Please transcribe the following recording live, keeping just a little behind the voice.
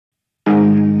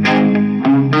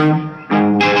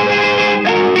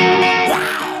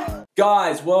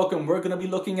guys, welcome. We're going to be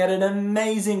looking at an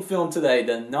amazing film today,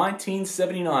 the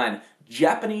 1979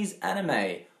 Japanese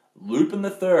anime, Lupin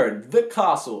III, The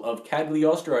Castle of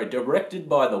Cagliostro, directed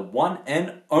by the one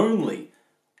and only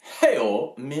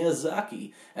Hayao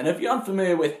Miyazaki. And if you're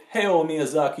unfamiliar with Hayao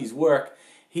Miyazaki's work,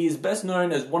 he is best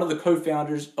known as one of the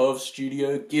co-founders of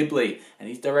Studio Ghibli, and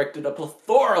he's directed a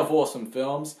plethora of awesome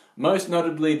films, most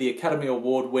notably the Academy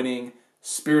Award-winning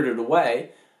Spirited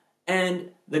Away, and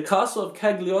The Castle of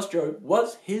Cagliostro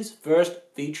was his first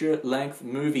feature-length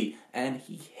movie, and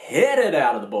he hit it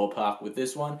out of the ballpark with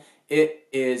this one. It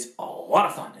is a lot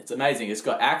of fun. It's amazing. It's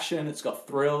got action, it's got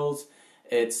thrills,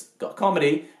 it's got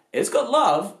comedy, it's got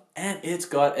love, and it's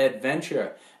got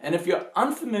adventure. And if you're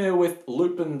unfamiliar with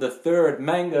Lupin III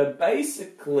manga,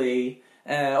 basically,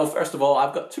 first of all,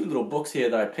 I've got two little books here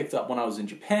that I picked up when I was in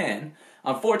Japan.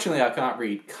 Unfortunately, I can't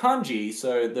read kanji,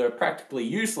 so they're practically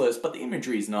useless, but the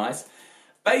imagery is nice.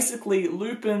 Basically,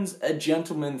 Lupin's a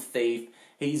gentleman thief.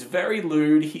 He's very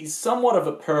lewd, he's somewhat of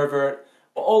a pervert,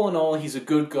 but all in all, he's a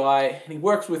good guy, and he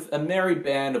works with a merry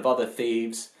band of other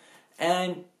thieves.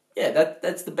 And yeah,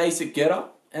 that's the basic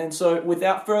getup. And so,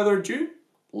 without further ado,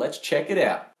 let's check it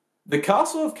out. The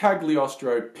Castle of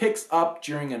Cagliostro picks up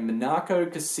during a Monaco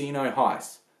casino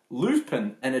heist.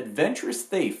 Lupin, an adventurous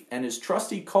thief, and his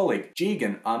trusty colleague,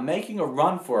 Jigen, are making a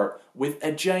run for it with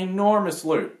a ginormous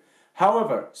loot.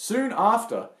 However, soon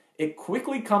after, it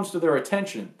quickly comes to their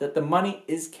attention that the money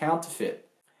is counterfeit.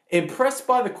 Impressed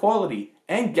by the quality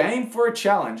and game for a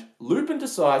challenge, Lupin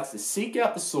decides to seek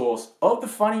out the source of the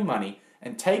funny money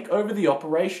and take over the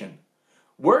operation.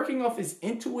 Working off his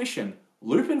intuition,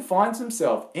 Lupin finds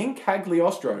himself in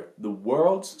Cagliostro, the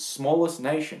world's smallest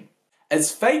nation.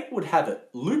 As fate would have it,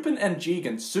 Lupin and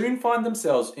Jigen soon find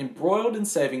themselves embroiled in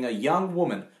saving a young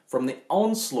woman from the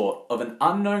onslaught of an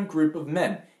unknown group of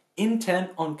men intent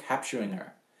on capturing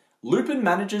her. Lupin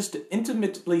manages to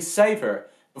intermittently save her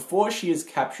before she is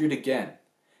captured again.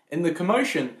 In the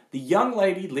commotion, the young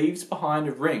lady leaves behind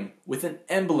a ring with an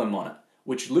emblem on it,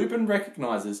 which Lupin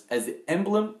recognizes as the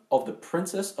emblem of the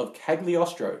Princess of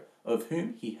Cagliostro, of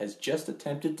whom he has just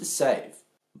attempted to save.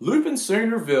 Lupin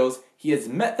soon reveals he has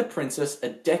met the princess a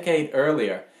decade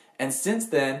earlier, and since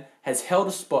then has held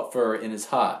a spot for her in his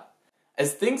heart.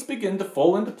 As things begin to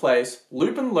fall into place,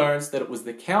 Lupin learns that it was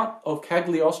the Count of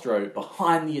Cagliostro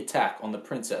behind the attack on the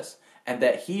princess, and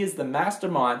that he is the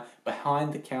mastermind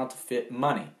behind the counterfeit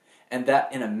money, and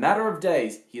that in a matter of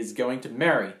days he is going to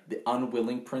marry the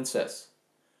unwilling princess.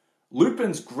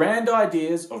 Lupin's grand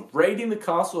ideas of raiding the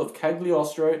castle of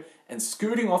Cagliostro and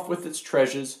scooting off with its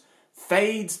treasures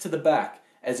fades to the back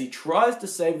as he tries to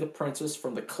save the princess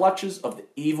from the clutches of the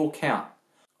evil Count.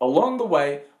 Along the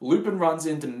way, Lupin runs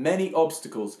into many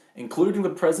obstacles, including the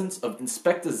presence of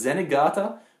Inspector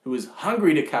Zenigata, who is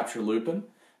hungry to capture Lupin.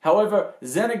 However,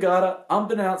 Zenigata,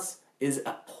 unbeknownst, is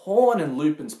a pawn in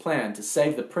Lupin's plan to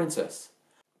save the princess.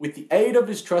 With the aid of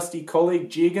his trusty colleague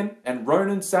Jigen and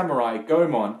Ronin samurai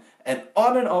Gomon, and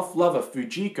on and off lover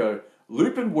Fujiko,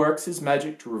 Lupin works his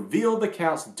magic to reveal the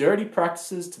Count's dirty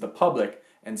practices to the public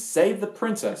and save the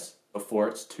princess before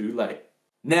it's too late.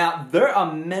 Now, there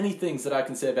are many things that I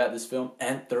can say about this film,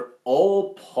 and they're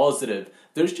all positive.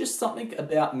 There's just something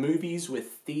about movies with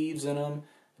thieves in them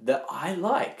that I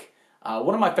like.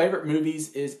 One of my favorite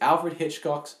movies is Alfred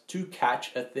Hitchcock's To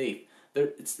Catch a Thief.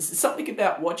 It's something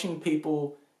about watching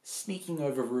people sneaking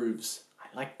over roofs.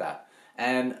 I like that.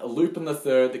 And Lupin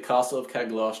III, The Castle of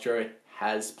Cagliostro,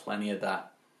 has plenty of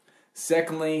that.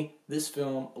 Secondly, this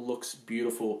film looks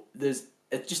beautiful. It's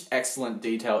just excellent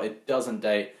detail. It doesn't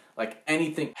date. Like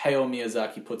anything Hayao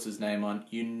Miyazaki puts his name on,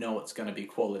 you know it's going to be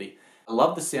quality. I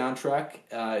love the soundtrack.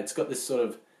 It's got this sort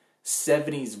of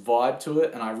 70s vibe to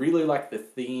it, and I really like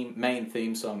the main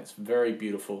theme song. It's very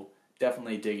beautiful.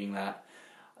 Definitely digging that.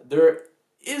 There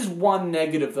is one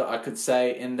negative that I could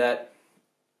say, in that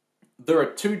there are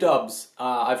two dubs.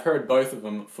 I've heard both of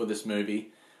them for this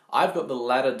movie. I've got the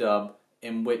latter dub,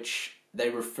 in which they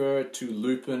refer to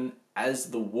Lupin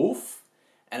as the wolf,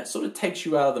 and it sort of takes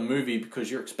you out of the movie because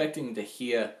you're expecting to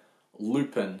hear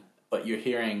Lupin, but you're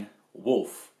hearing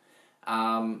wolf.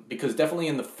 Because definitely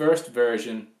in the first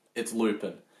version, it's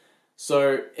Lupin.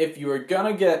 So if you were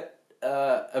gonna get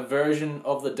a version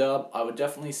of the dub, I would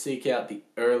definitely seek out the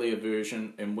earlier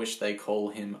version in which they call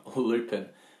him Lupin.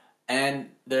 And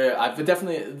they're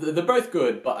both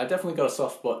good, but I've definitely got a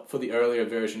soft spot for the earlier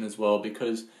version as well,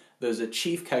 because there's a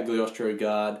Chief Cagliostro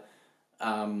guard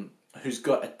who's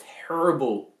got a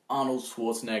terrible Arnold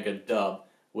Schwarzenegger dub,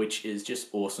 which is just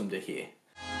awesome to hear.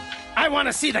 I want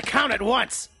to see the Count at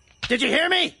once. Did you hear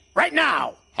me? Right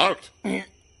now. Halt!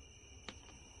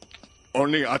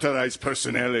 Only authorized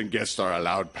personnel and guests are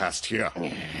allowed past here.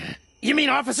 You mean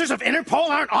officers of Interpol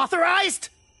aren't authorized?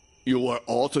 You are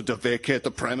ordered to vacate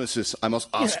the premises. I must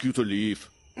ask you to leave.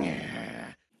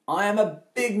 I am a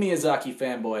big Miyazaki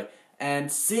fanboy,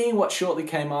 and seeing what shortly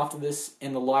came after this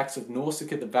in the likes of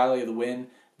Nausicaa, The Valley of the Wind,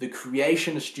 the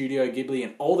creation of Studio Ghibli,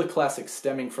 and all the classics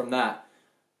stemming from that,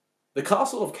 the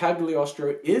Castle of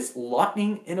Cagliostro is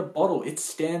lightning in a bottle. It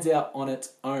stands out on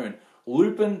its own.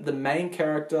 Lupin, the main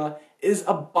character, is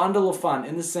a bundle of fun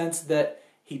in the sense that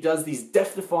he does these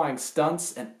death-defying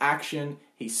stunts and action.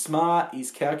 He's smart,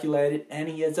 he's calculated, and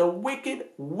he has a wicked,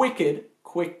 wicked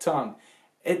quick tongue.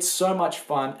 It's so much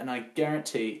fun, and I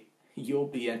guarantee you'll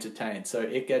be entertained. So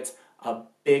it gets a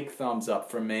big thumbs up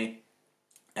from me.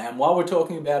 And while we're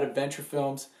talking about adventure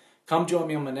films, come join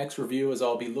me on my next review as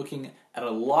I'll be looking at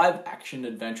a live-action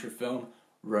adventure film,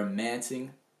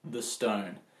 Romancing the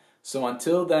Stone. So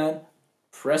until then,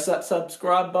 press that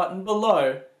subscribe button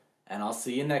below, and I'll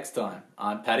see you next time.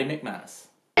 I'm Paddy McManus.